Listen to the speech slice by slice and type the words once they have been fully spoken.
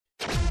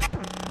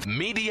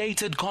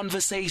Mediated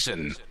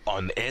Conversation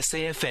on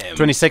SAFM.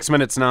 26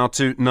 minutes now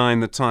to 9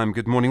 the time.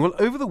 Good morning. Well,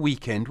 over the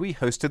weekend we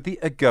hosted the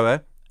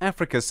AGOA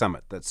Africa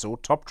Summit that saw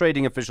top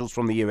trading officials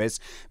from the US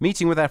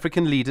meeting with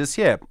African leaders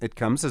here. It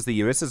comes as the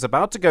US is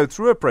about to go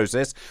through a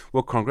process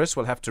where Congress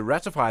will have to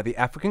ratify the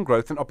African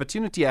Growth and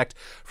Opportunity Act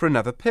for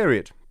another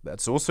period.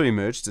 That's also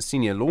emerged. A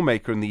senior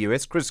lawmaker in the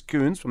US, Chris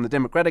Coons from the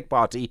Democratic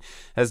Party,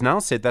 has now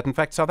said that in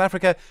fact South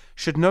Africa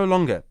should no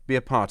longer be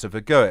a part of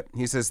AGOA.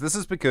 He says this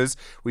is because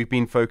we've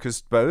been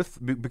accused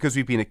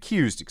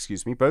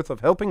both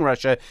of helping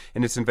Russia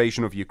in its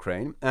invasion of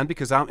Ukraine and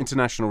because our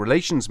international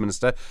relations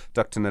minister,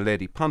 Dr.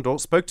 Naledi Pandor,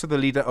 spoke to the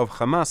leader of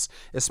Hamas,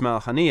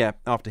 Ismail Haniyeh,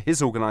 after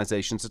his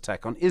organization's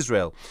attack on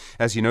Israel.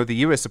 As you know, the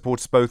US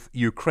supports both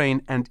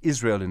Ukraine and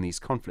Israel in these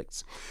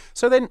conflicts.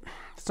 So then,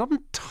 it's not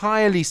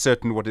entirely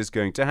certain what is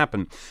going to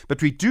happen,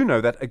 but we do know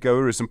that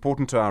AGOA is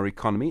important to our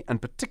economy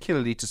and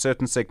particularly to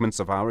certain segments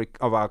of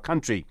our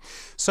country.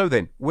 So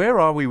then, where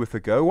are we with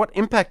AGOA? What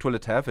impact will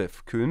it have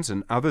if Coons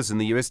and others in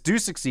the US do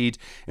succeed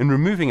in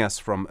removing us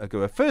from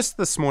AGOA? First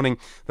this morning,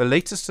 the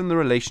latest in the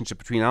relationship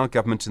between our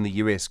government and the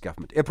US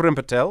government. Ebrahim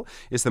Patel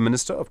is the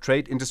Minister of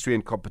Trade, Industry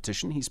and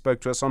Competition. He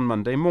spoke to us on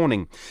Monday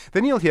morning.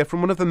 Then you'll hear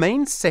from one of the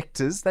main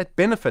sectors that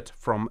benefit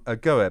from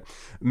AGOA.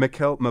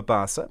 Mikel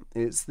Mabasa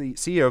is the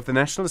CEO of the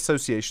National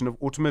Association of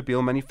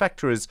Automobile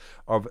Manufacturers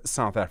of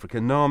South Africa,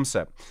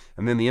 NAAMSA.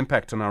 And then the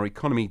impact on our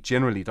economy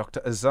generally.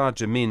 Dr. Azar,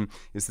 Jammine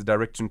is the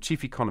Director and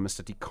Chief Economist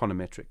at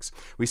Econometrix.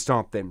 We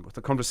start then with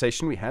the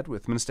conversation we had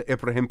with Minister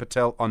Ebrahim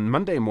Patel on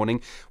Monday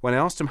morning when I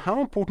asked him how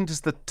important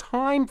is the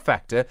time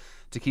factor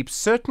to keep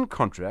certain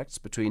contracts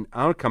between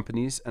our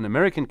companies and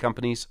American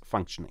companies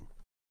functioning.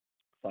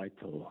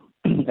 Vital,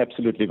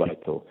 absolutely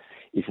vital.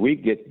 If we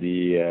get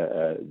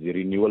the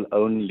renewal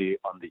only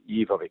on the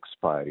eve of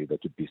expiry, that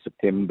would be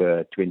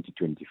September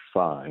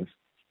 2025,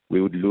 we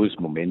would lose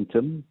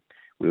momentum,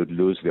 we would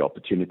lose the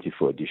opportunity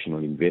for additional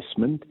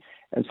investment,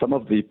 and some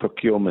of the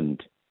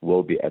procurement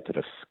will be at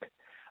risk.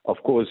 Of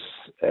course,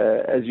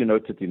 as you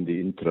noted in the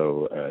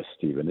intro,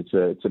 Stephen,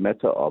 it's a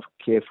matter of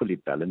carefully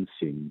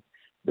balancing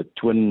the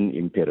twin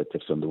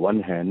imperatives. On the one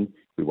hand,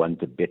 we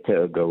want a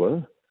better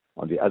AGOA.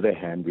 On the other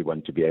hand, we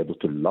want to be able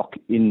to lock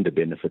in the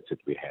benefits that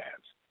we have.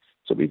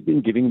 So we've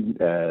been giving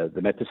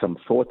the matter some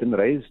thought and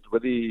raised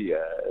with the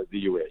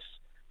US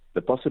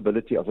the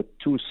possibility of a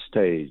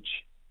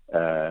two-stage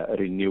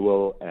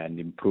renewal and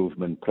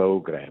improvement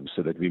program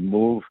so that we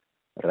move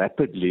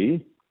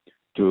rapidly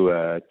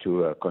to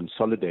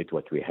consolidate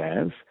what we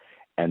have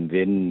and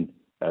then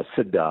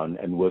sit down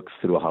and work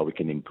through how we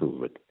can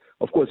improve it.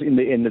 Of course, in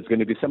the end, it's going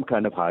to be some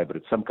kind of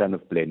hybrid, some kind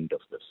of blend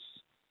of this.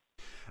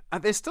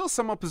 There's still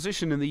some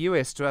opposition in the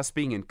US to us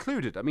being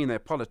included. I mean, there are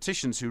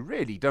politicians who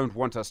really don't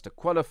want us to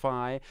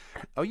qualify.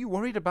 Are you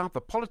worried about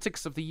the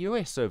politics of the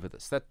US over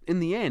this? That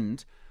in the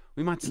end,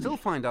 we might still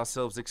find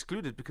ourselves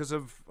excluded because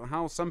of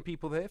how some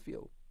people there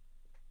feel?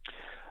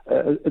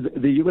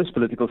 The US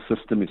political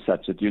system is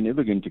such that you're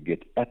never going to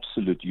get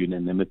absolute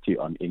unanimity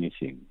on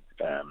anything.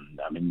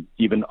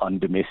 Even on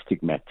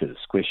domestic matters,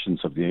 questions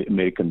of the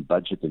American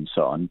budget and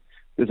so on,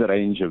 there's a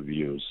range of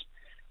views.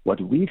 What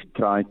we've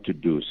tried to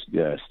do,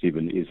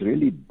 Stephen, is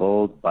really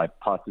build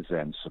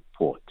bipartisan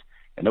support.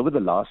 And over the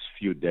last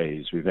few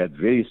days, we've had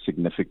very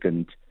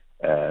significant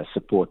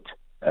support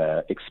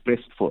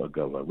expressed for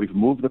AGOA. We've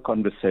moved the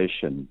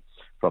conversation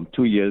from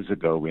 2 years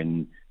ago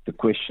when the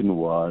question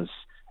was,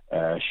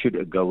 should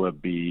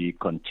AGOA be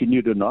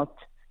continued or not?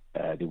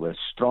 There were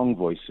strong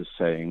voices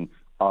saying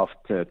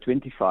after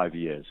 25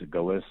 years,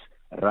 AGOA's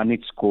run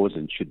its course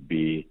and should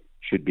be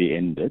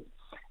ended.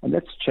 And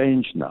that's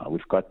changed now.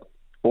 We've got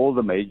all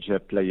the major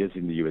players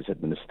in the U.S.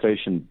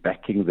 administration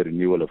backing the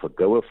renewal of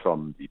AGOA,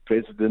 from the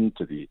president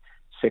to the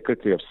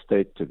secretary of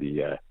state to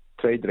the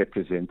trade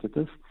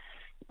representative.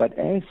 But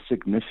as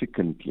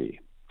significantly,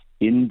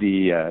 in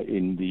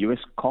the U.S.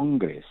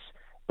 Congress,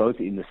 both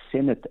in the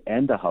Senate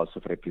and the House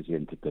of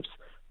Representatives,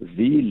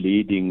 the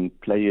leading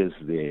players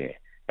there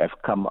have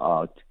come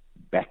out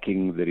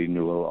backing the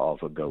renewal of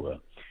AGOA.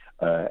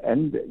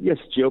 And yes,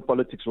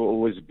 geopolitics will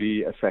always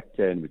be a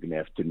factor, and we're going to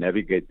have to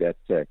navigate that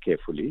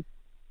carefully.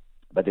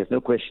 But there's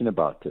no question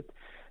about it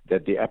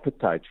that the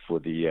appetite for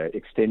the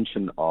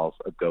extension of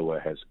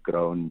AGOA has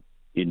grown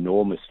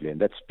enormously. And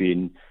that's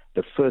been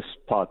the first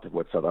part of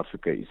what South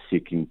Africa is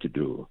seeking to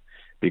do.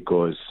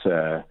 Because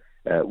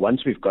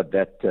once we've got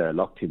that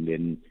locked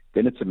in,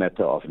 then it's a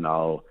matter of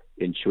now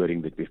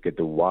ensuring that we've got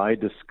the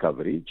widest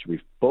coverage. We've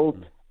built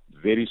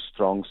very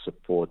strong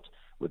support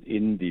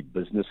within the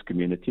business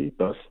community,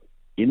 both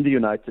in the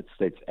United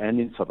States and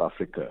in South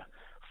Africa,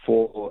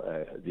 for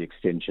the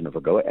extension of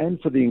AGOA and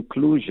for the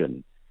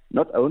inclusion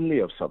not only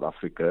of South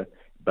Africa,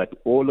 but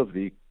all of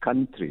the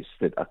countries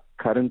that are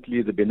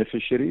currently the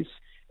beneficiaries,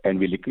 and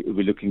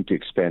we're looking to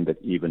expand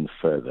that even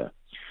further.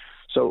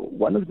 So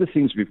one of the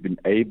things we've been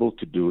able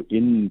to do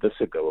in this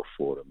AGOA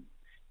forum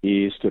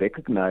is to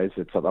recognize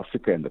that South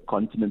Africa and the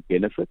continent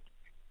benefit,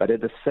 but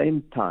at the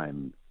same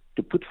time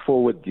to put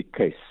forward the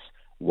case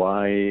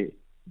why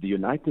the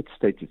United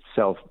States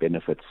itself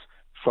benefits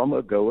from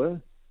AGOA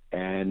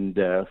and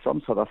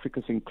from South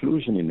Africa's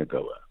inclusion in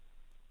AGOA.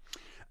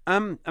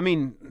 I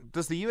mean,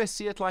 does the US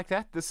see it like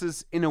that? This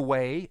is, in a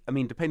way, I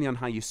mean, depending on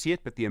how you see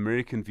it, but the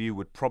American view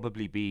would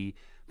probably be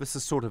this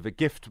is sort of a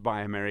gift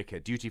by America,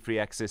 duty-free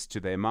access to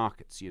their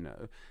markets,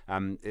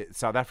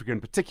 South Africa in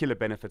particular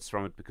benefits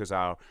from it because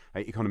our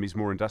economy is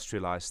more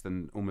industrialized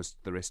than almost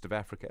the rest of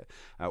Africa,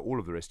 all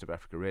of the rest of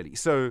Africa, really.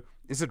 So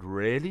is it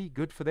really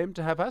good for them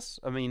to have us?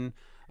 I mean,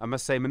 I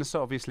must say, Minister,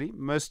 obviously,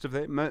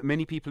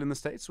 many people in the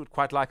States would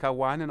quite like our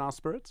wine and our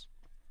spirits.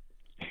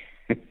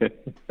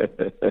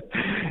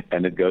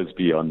 And it goes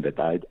beyond that.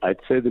 I'd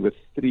say there were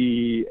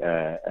three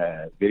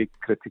very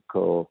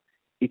critical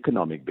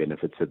economic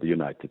benefits that the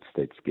United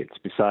States gets,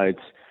 besides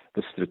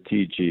the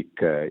strategic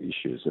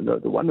issues. And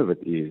the one of it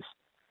is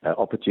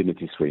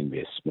opportunities for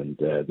investment.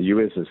 The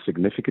U.S. has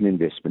significant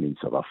investment in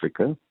South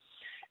Africa,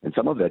 and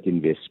some of that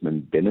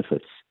investment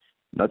benefits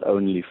not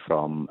only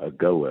from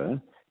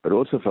AGOA, but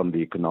also from the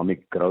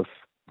economic growth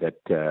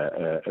that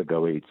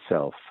AGOA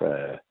itself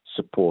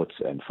supports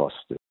and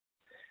fosters.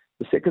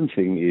 The second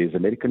thing is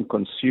American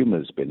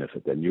consumers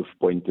benefit, and you've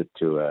pointed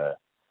to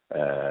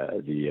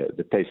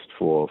the taste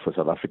for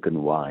South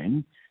African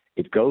wine.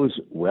 It goes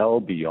well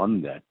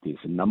beyond that.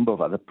 There's a number of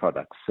other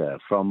products,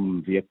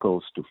 from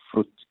vehicles to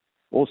fruit,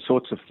 all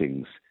sorts of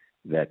things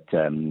that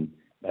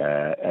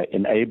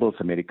enables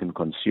American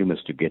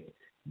consumers to get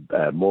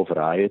more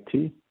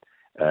variety,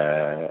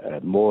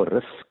 more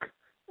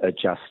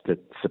risk-adjusted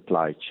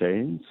supply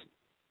chains,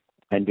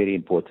 and very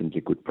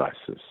importantly, good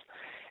prices.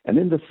 And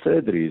then the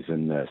third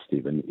reason,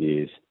 Stephen,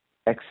 is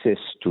access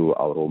to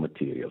our raw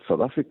materials.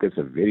 South Africa is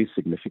a very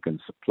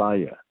significant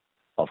supplier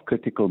of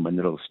critical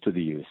minerals to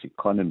the U.S.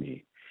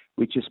 economy,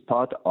 which is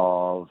part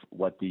of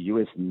what the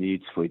U.S.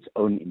 needs for its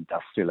own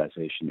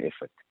industrialization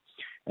effort.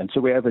 And so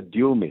we have a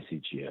dual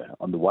message here.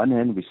 On the one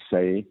hand, we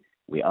say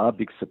we are a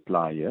big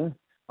supplier.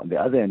 On the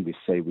other hand, we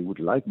say we would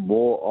like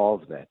more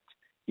of that,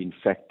 in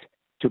fact,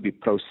 to be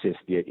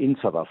processed here in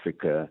South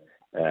Africa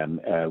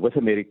with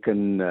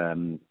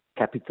American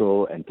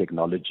capital and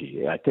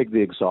technology. I take the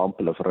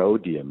example of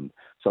rhodium.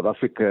 South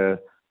Africa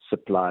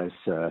supplies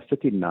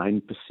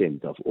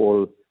 39% of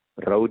all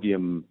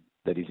rhodium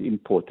that is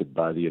imported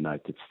by the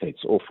United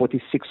States, or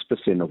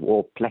 46% of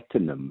all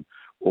platinum,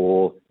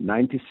 or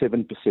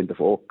 97%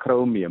 of all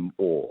chromium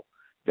ore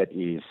that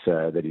is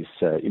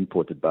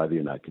imported by the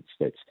United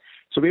States.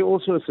 So we're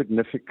also a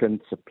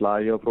significant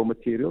supplier of raw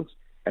materials,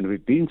 and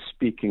we've been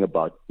speaking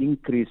about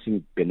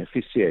increasing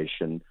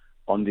beneficiation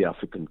on the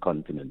African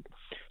continent.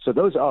 So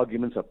those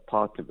arguments are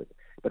part of it.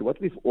 But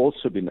what we've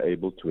also been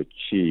able to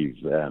achieve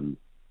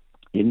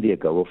in the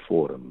AGOA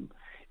forum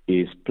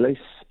is place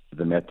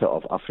the matter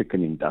of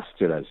African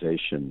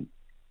industrialization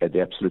at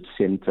the absolute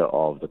center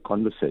of the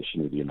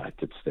conversation with the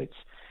United States.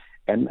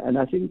 And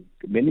I think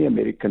many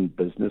American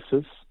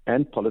businesses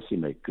and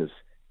policymakers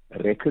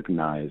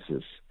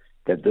recognizes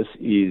that this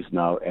is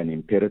now an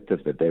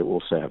imperative that they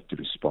also have to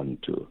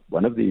respond to.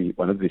 One of the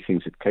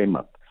things that came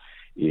up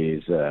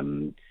is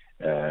the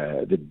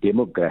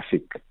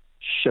demographic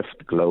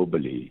shift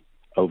globally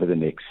over the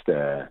next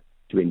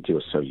 20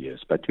 or so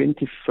years. By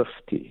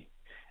 2050,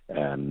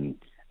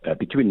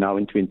 between now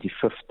and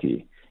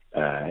 2050,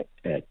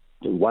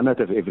 1 out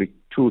of every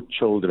 2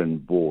 children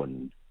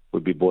born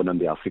would be born on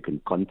the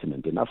African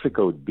continent, and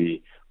Africa would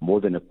be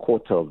more than a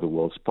quarter of the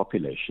world's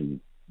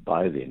population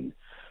by then.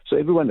 So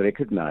everyone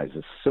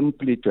recognizes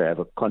simply to have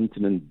a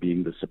continent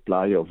being the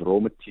supplier of raw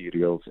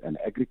materials and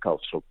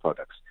agricultural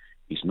products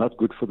is not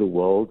good for the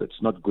world,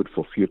 it's not good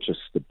for future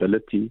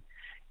stability,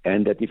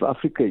 and that if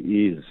Africa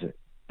is,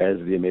 as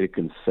the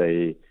Americans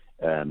say,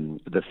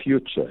 the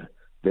future,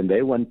 then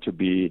they want to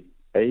be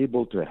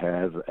able to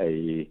have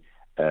a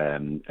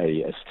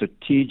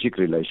strategic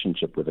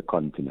relationship with the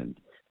continent.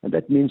 And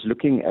that means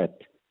looking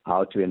at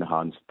how to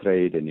enhance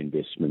trade and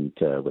investment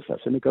with us.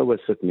 And AGOA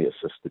certainly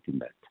assisted in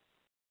that.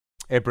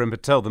 Ebrahim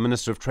Patel, the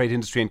Minister of Trade,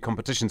 Industry and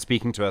Competition,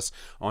 speaking to us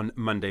on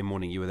Monday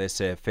morning. You with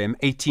SAFM.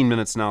 18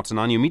 minutes now to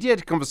 9. Your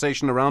mediated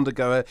conversation around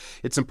AGOA,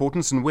 its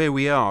importance and where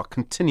we are,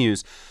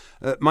 continues.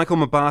 Mikel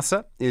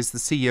Mabasa is the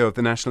CEO of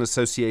the National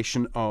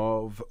Association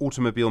of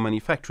Automobile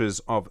Manufacturers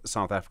of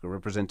South Africa,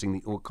 representing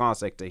the car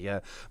sector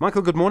here.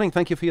 Mikel, good morning.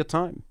 Thank you for your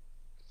time.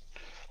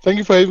 Thank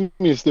you for having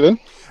me, Stephen.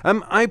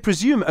 I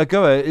presume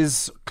AGOA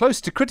is close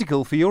to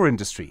critical for your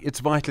industry. It's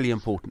vitally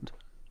important.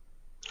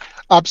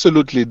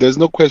 Absolutely. There's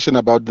no question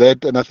about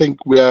that. And I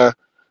think we are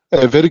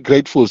very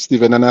grateful,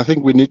 Stephen. And I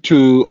think we need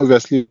to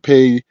obviously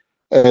pay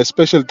a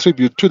special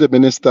tribute to the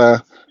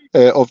Minister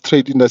of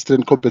Trade, Industry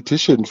and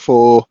Competition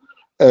for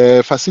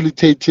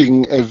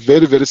facilitating a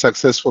very, very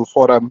successful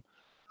forum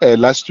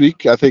last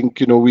week. I think,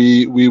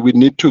 we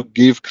need to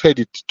give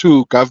credit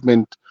to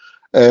government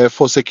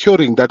for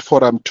securing that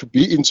forum to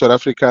be in South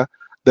Africa.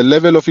 The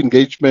level of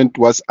engagement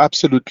was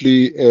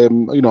absolutely,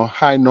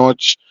 high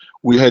notch.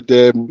 We had,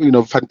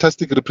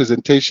 fantastic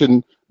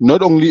representation,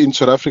 not only in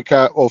South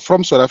Africa or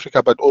from South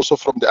Africa, but also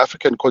from the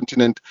African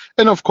continent.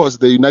 And of course,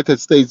 the United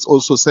States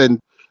also sent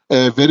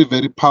a very,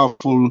 very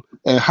powerful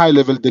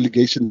high-level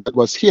delegation that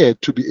was here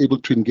to be able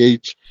to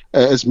engage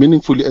as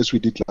meaningfully as we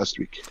did last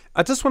week.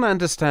 I just want to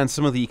understand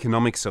some of the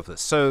economics of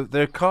this. So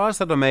there are cars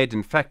that are made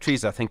in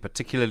factories, I think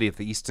particularly of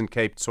the Eastern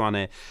Cape,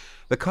 Tshwane.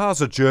 The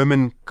cars are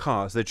German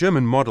cars. They're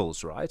German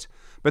models, right?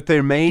 But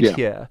they're made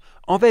here.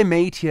 Are they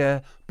made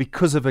here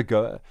because of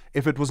AGOA?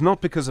 If it was not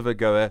because of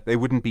AGOA, they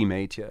wouldn't be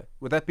made here.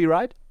 Would that be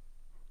right?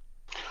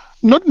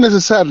 Not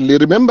necessarily.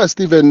 Remember,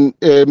 Stephen,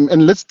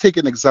 and let's take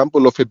an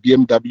example of a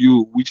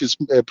BMW which is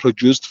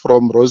produced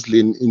from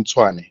Roslyn in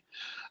Tshwane.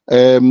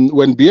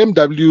 When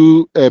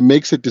BMW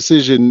makes a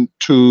decision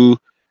to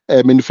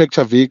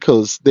manufacture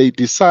vehicles, they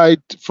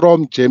decide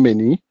from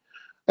Germany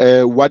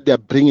what they're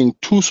bringing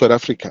to South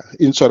Africa.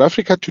 In South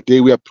Africa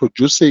today, we are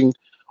producing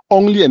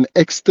only an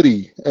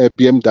X3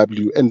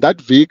 BMW, and that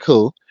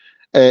vehicle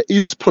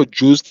is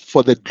produced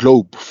for the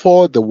globe,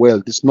 for the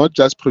world. It's not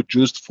just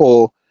produced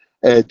for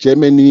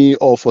Germany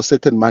or for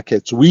certain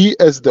markets. We,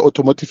 as the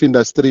automotive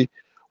industry,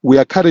 we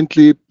are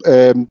currently,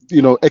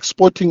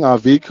 exporting our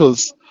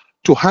vehicles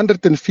to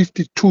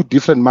 152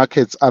 different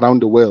markets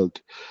around the world.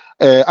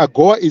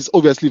 AGOA is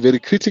obviously very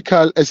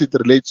critical as it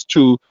relates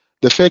to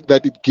the fact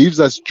that it gives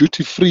us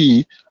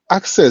duty-free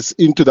access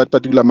into that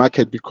particular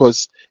market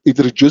because it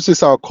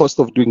reduces our cost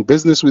of doing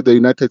business with the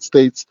United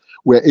States.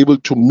 We're able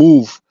to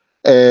move,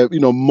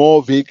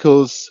 more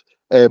vehicles,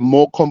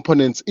 more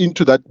components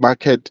into that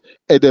market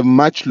at a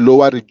much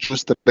lower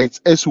reduced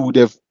rates as we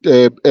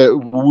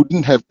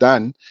wouldn't have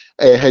done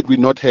had we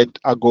not had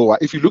AGOA.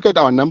 If you look at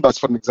our numbers,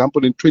 for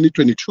example, in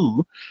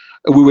 2022,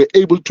 we were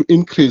able to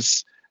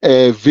increase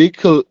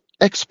vehicle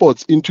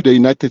exports into the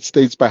United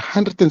States by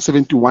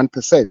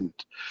 171%,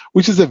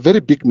 which is a very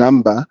big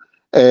number,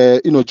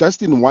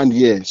 just in 1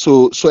 year.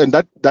 So and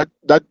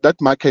that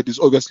market is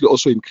obviously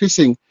also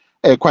increasing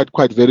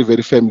quite very,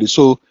 very firmly.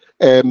 So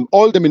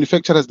all the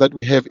manufacturers that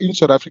we have in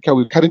South Africa,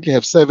 we currently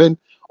have 7.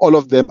 All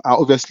of them are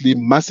obviously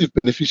massive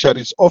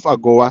beneficiaries of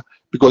AGOA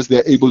because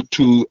they're able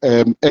to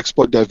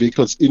export their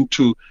vehicles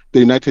into the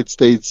United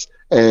States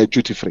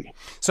duty-free.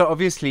 So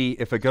obviously,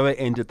 if AGOA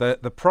ended,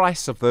 the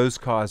price of those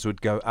cars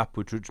would go up,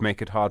 which would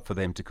make it hard for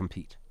them to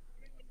compete.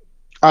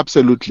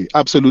 Absolutely.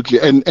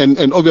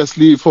 And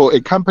obviously, for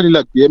a company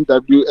like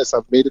BMW, as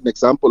I've made an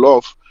example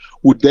of,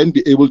 would then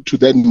be able to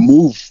then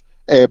move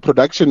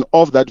production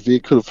of that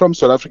vehicle from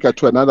South Africa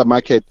to another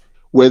market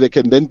where they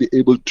can then be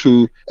able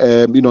to,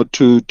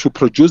 to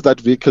produce that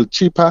vehicle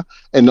cheaper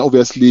and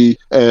obviously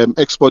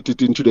export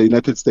it into the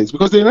United States.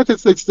 Because the United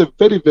States is a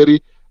very,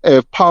 very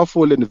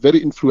powerful and very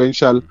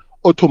influential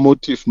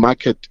automotive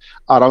market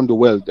around the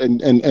world.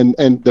 And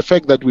the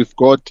fact that we've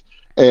got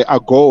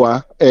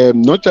AGOA,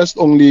 not just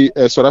only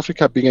South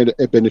Africa being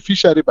a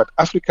beneficiary, but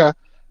Africa,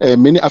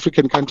 many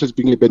African countries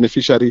being a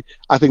beneficiary,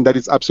 I think that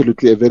is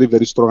absolutely a very,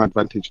 very strong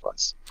advantage for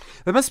us.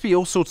 There must be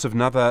all sorts of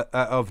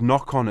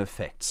knock-on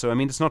effects. So, I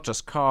mean, it's not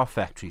just car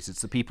factories,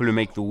 it's the people who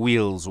make the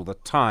wheels or the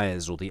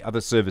tires or the other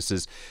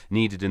services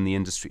needed in the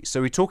industry.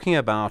 So we're talking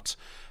about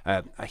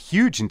a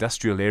huge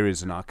industrial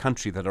areas in our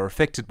country that are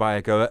affected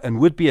by AGOA and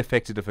would be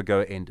affected if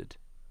AGOA ended.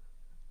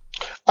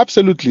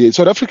 Absolutely.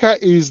 South Africa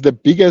is the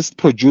biggest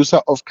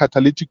producer of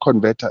catalytic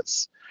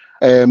converters.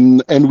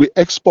 And we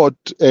export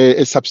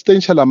a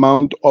substantial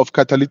amount of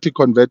catalytic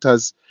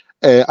converters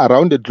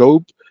around the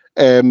globe.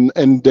 And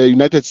the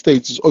United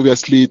States,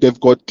 obviously, they've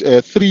got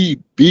 3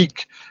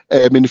 big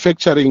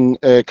manufacturing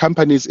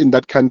companies in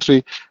that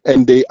country,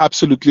 and they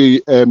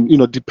absolutely,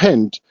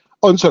 depend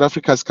on South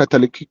Africa's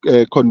catalytic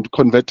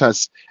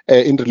converters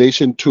in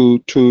relation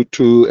to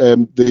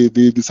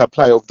the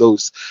supply of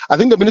those. I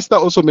think the minister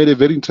also made a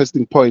very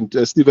interesting point,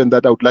 Stephen,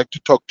 that I would like to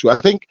talk to. I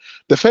think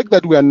the fact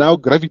that we are now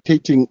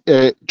gravitating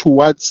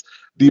towards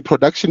the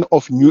production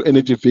of new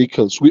energy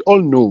vehicles, we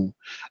all know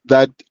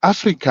that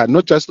Africa,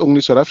 not just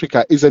only South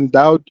Africa, is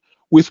endowed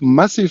with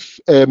massive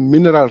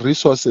mineral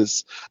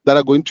resources that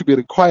are going to be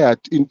required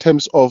in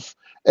terms of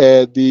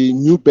the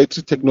new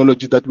battery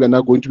technology that we are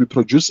now going to be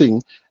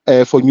producing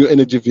for new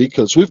energy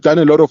vehicles. We've done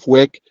a lot of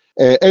work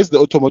as the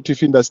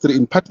automotive industry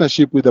in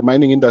partnership with the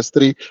mining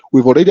industry.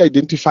 We've already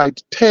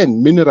identified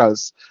 10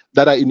 minerals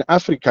that are in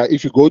Africa.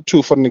 If you go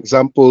to, for an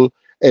example,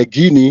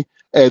 Guinea,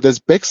 there's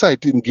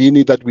bauxite in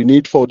Guinea that we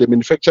need for the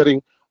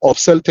manufacturing of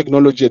cell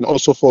technology and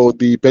also for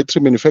the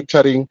battery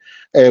manufacturing.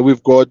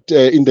 We've got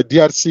in the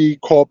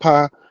DRC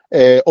copper,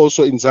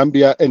 also in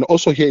Zambia, and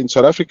also here in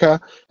South Africa,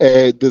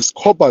 there's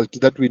cobalt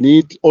that we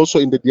need also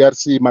in the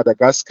DRC,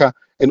 Madagascar,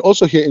 and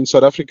also here in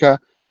South Africa.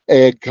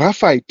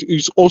 Graphite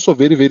is also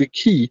very, very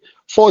key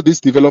for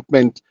this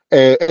development,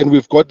 and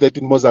we've got that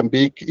in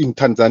Mozambique, in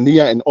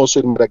Tanzania, and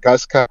also in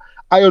Madagascar.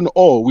 Iron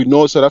ore, we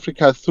know South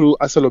Africa through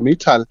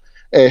ArcelorMittal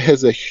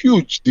has a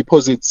huge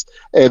deposits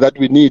that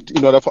we need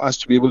in order for us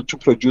to be able to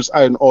produce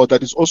iron ore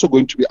that is also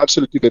going to be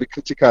absolutely very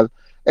critical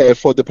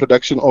for the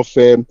production of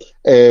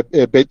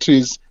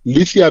batteries.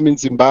 Lithium in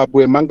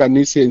Zimbabwe,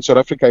 manganese in South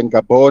Africa and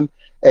Gabon,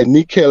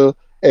 nickel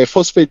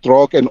phosphate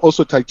rock, and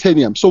also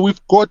titanium. So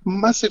we've got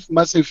massive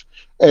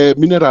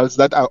minerals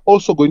that are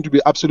also going to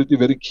be absolutely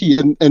very key.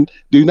 And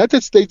the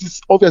United States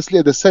is obviously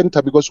at the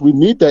center because we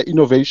need their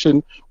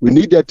innovation, we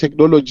need their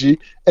technology.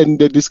 And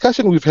the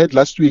discussion we've had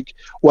last week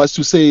was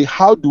to say,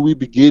 how do we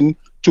begin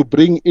to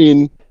bring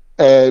in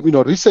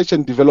research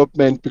and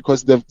development,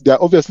 because there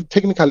are obviously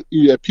technical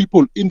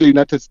people in the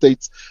United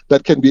States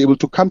that can be able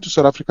to come to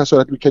South Africa so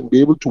that we can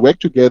be able to work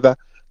together,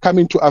 come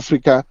into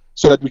Africa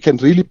so that we can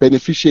really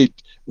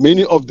beneficiate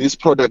many of these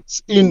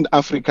products in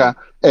Africa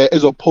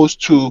as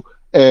opposed to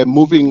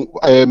moving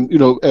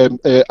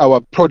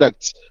our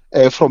products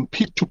from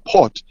pit to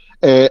port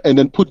and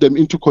then put them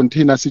into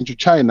containers into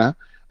China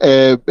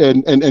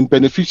and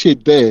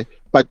beneficiate there,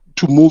 but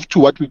to move to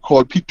what we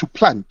call pit to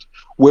plant,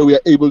 where we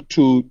are able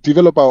to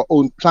develop our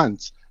own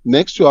plants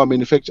next to our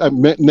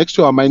next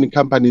to our mining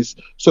companies,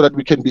 so that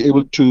we can be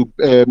able to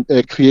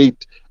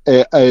create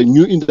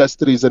new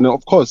industries and,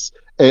 of course,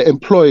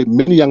 employ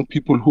many young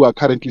people who are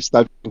currently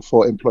starving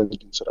for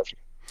employment in South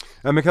Africa.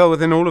 Mikel,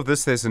 within all of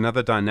this, there's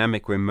another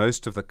dynamic where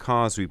most of the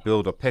cars we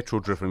build are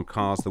petrol-driven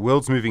cars. The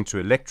world's moving to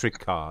electric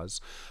cars.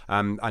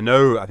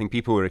 I think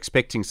people were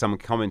expecting some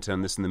comment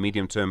on this in the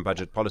medium-term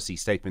budget policy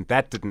statement.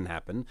 That didn't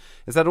happen.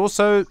 Is that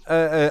also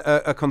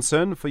a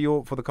concern for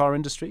the car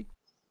industry?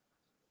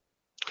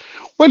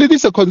 Well, it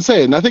is a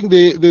concern. I think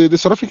the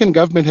South African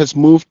government has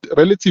moved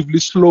relatively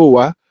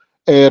slower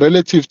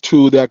relative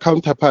to their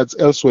counterparts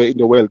elsewhere in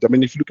the world. I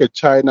mean, if you look at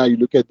China, you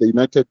look at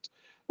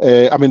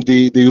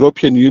the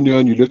European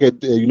Union, you look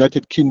at the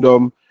United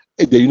Kingdom,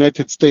 the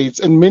United States,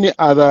 and many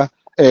other,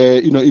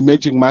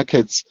 emerging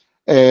markets,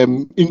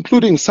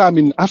 including some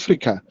in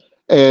Africa.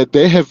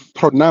 They have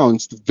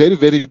pronounced very,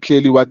 very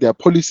clearly what their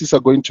policies are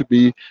going to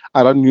be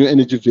around new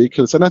energy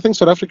vehicles. And I think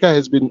South Africa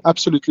has been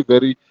absolutely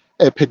very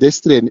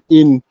pedestrian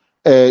in,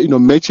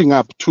 matching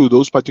up to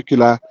those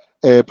particular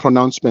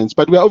pronouncements.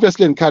 But we are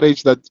obviously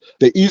encouraged that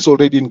there is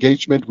already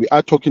engagement. We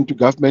are talking to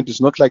government.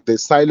 It's not like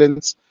there's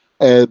silence.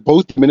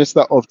 Both the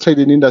Minister of Trade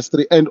and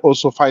Industry and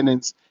also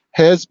Finance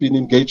has been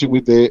engaging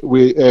with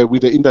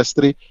the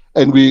industry,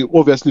 and we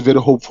obviously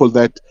very hopeful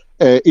that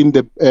in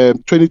the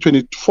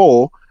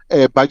 2024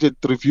 budget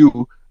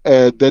review,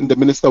 then the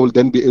minister will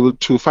then be able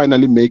to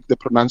finally make the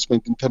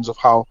pronouncement in terms of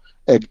how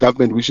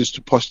government wishes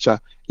to posture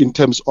in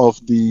terms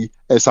of the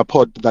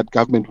support that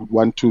government would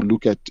want to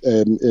look at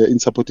in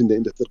supporting the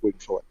industry going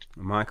forward.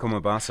 Mikel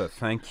Mabasa,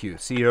 thank you.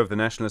 CEO of the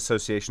National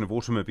Association of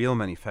Automobile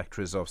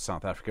Manufacturers of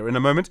South Africa. In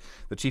a moment,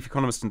 the Chief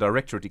Economist and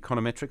Director at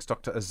Econometrix,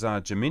 Dr. Azar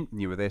Jammine.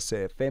 You with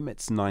SAFM.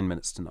 It's 9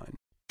 minutes to 9.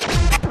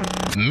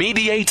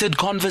 Mediated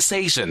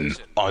Conversation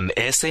on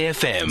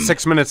SAFM.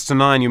 6 minutes to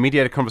 9. Your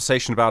mediated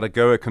conversation about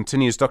AGOA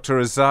continues. Dr.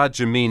 Azar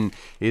Jammine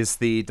is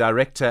the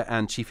Director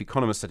and Chief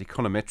Economist at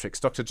Econometrix.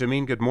 Dr.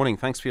 Jammine, good morning.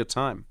 Thanks for your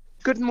time.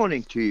 Good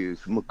morning to you.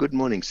 Good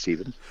morning,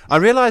 Stephen. I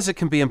realize it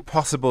can be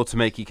impossible to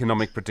make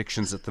economic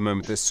predictions at the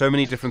moment. There's so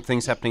many different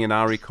things happening in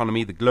our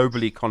economy, the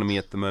global economy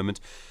at the moment.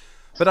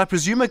 But I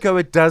presume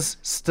AGOA does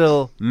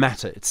still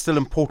matter. It's still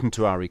important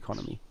to our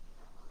economy.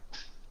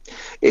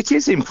 It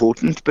is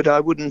important, but I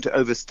wouldn't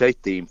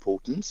overstate the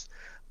importance.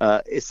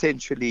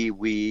 Essentially,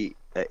 we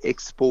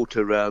export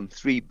around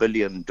 $3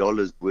 billion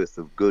worth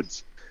of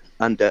goods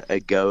under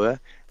AGOA.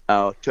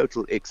 Our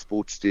total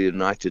exports to the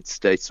United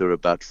States are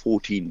about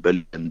 $14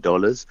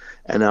 billion,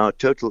 and our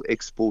total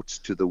exports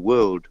to the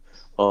world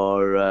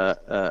are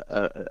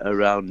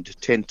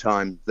around 10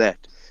 times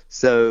that.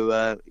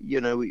 So,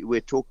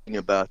 we're talking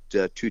about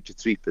 2 to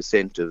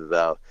 3% of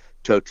our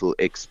total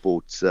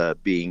exports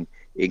being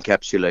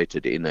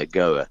encapsulated in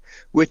AGOA,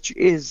 which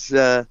is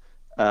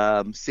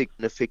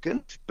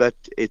significant, but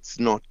it's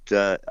not,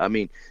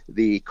 the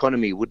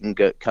economy wouldn't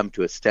come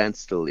to a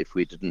standstill if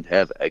we didn't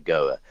have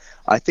AGOA.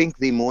 I think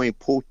the more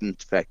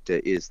important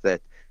factor is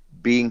that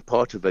being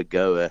part of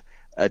AGOA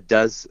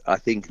does, I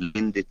think,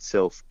 lend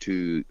itself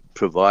to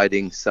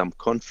providing some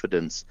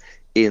confidence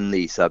in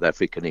the South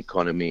African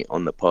economy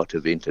on the part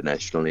of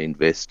international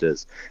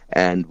investors.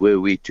 And were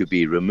we to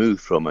be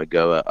removed from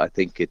AGOA, I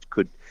think it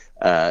could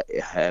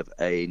have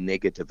a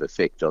negative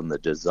effect on the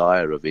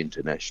desire of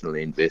international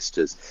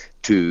investors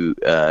to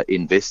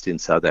invest in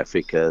South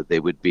Africa.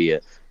 There would be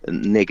a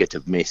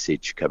negative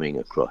message coming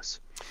across.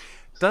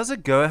 Does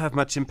AGOA have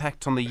much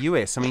impact on the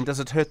US? I mean,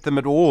 does it hurt them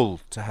at all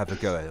to have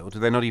AGOA, or do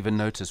they not even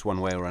notice one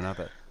way or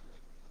another?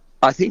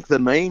 I think the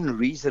main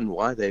reason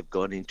why they've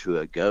gone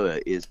into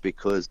AGOA is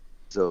because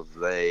of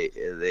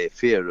their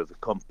fear of the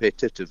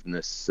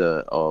competitiveness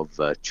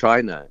of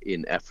China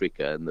in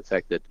Africa, and the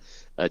fact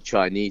that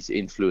Chinese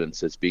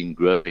influence has been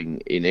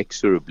growing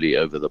inexorably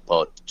over the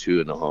past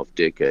 2.5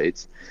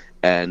 decades.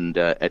 And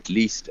at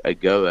least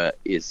AGOA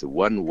is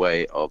one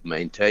way of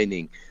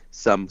maintaining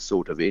some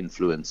sort of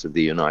influence of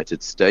the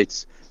United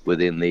States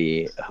within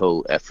the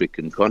whole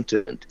African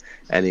continent.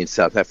 And in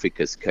South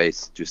Africa's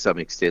case, to some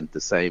extent, the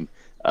same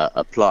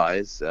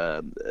applies.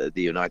 The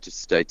United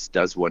States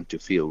does want to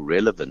feel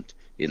relevant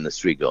in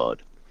this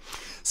regard.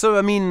 So,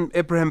 I mean,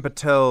 Ebrahim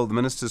Patel, the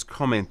minister's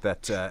comment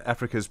that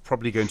Africa is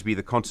probably going to be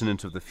the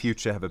continent of the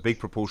future, have a big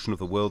proportion of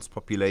the world's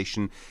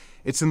population.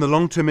 It's in the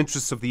long-term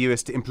interests of the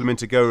US to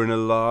implement AGOA in a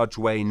large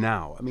way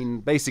now. I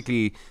mean,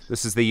 basically,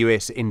 this is the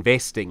US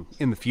investing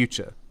in the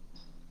future.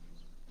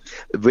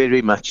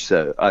 Very much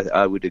so.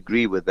 I would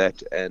agree with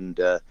that. And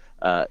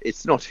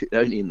it's not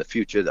only in the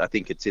future, I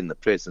think it's in the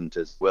present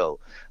as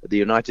well. The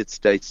United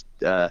States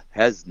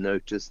has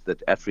noticed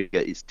that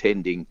Africa is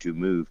tending to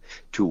move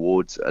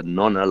towards a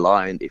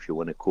non-aligned, if you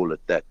want to call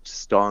it that,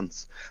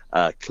 stance,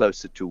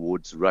 closer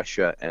towards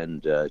Russia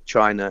and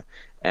China.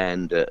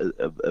 And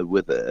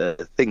with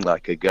a thing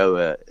like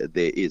AGOA,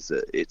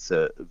 it's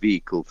a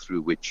vehicle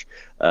through which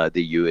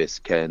the US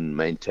can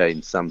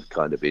maintain some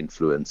kind of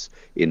influence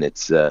in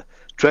its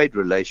trade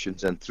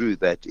relations, and through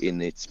that in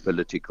its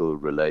political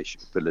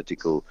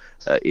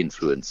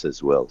influence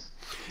as well.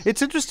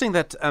 It's interesting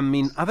that, I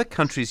mean, other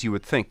countries you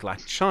would think,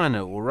 like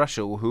China or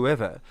Russia or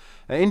whoever,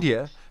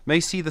 India, may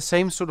see the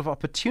same sort of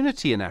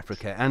opportunity in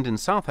Africa and in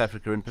South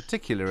Africa in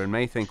particular, and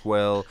may think,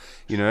 well,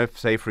 you know, if,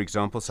 say, for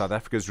example, South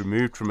Africa is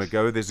removed from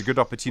AGOA, there's a good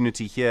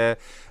opportunity here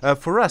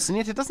for us. And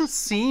yet it doesn't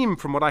seem,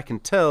 from what I can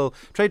tell,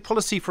 trade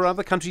policy for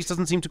other countries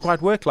doesn't seem to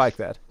quite work like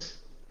that.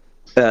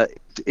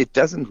 It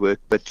doesn't work,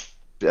 but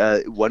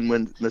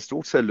one must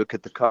also look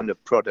at the kind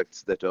of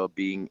products that are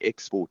being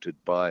exported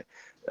by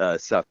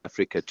South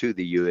Africa to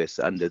the US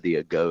under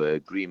the AGOA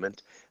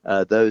agreement.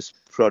 Those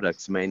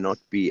products may not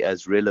be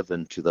as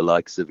relevant to the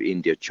likes of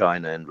India,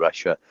 China, and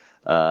Russia.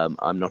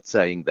 I'm not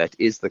saying that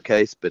is the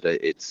case, but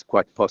it's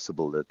quite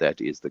possible that that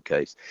is the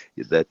case,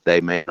 that they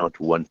may not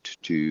want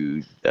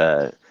to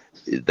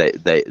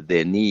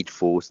their need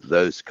for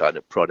those kind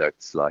of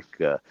products like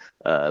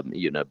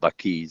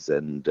bakkies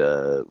and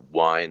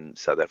wine,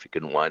 South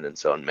African wine and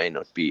so on, may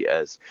not be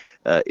as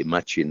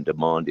much in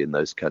demand in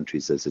those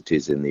countries as it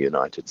is in the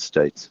United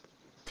States.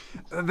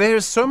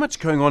 There's so much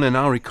going on in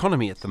our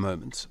economy at the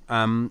moment,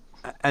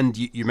 and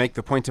you make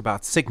the point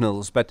about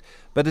signals, but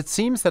it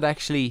seems that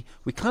actually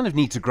we kind of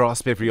need to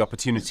grasp every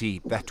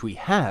opportunity that we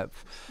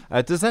have.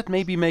 Does that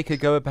maybe make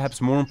AGOA perhaps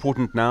more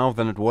important now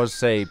than it was,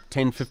 say,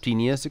 10,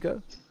 15 years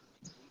ago?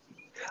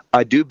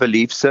 I do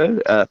believe so,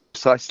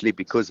 precisely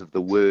because of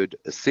the word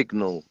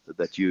signal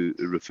that you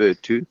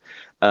referred to.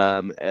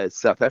 As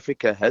South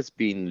Africa has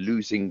been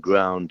losing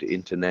ground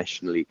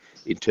internationally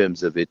in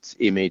terms of its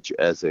image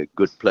as a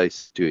good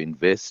place to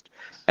invest.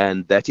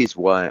 And that is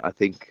why I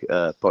think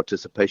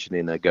participation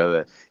in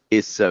AGOA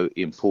is so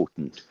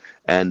important.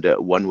 And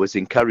one was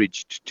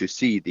encouraged to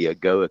see the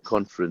AGOA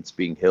conference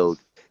being held.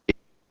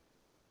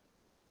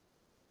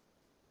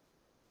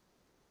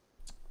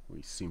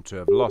 We seem to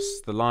have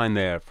lost the line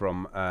there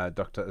from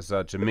Dr.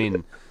 Azar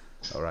Jammine.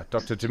 All right,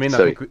 Dr. Jammine,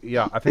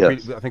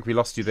 I think we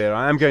lost you there.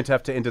 I am going to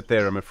have to end it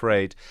there, I'm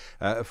afraid,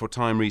 for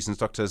time reasons.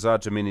 Dr. Azar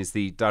Jammine is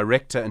the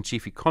Director and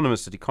Chief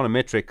Economist at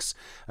Econometrix,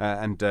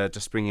 and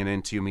just bringing an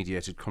end to your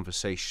mediated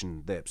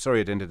conversation there.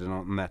 Sorry it ended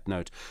on that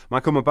note.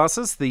 Mikel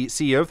Mabasa, the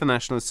CEO of the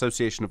National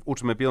Association of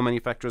Automobile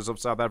Manufacturers of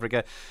South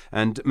Africa,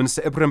 and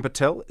Minister Ebrahim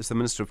Patel is the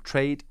Minister of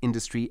Trade,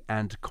 Industry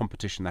and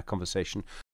Competition. That conversation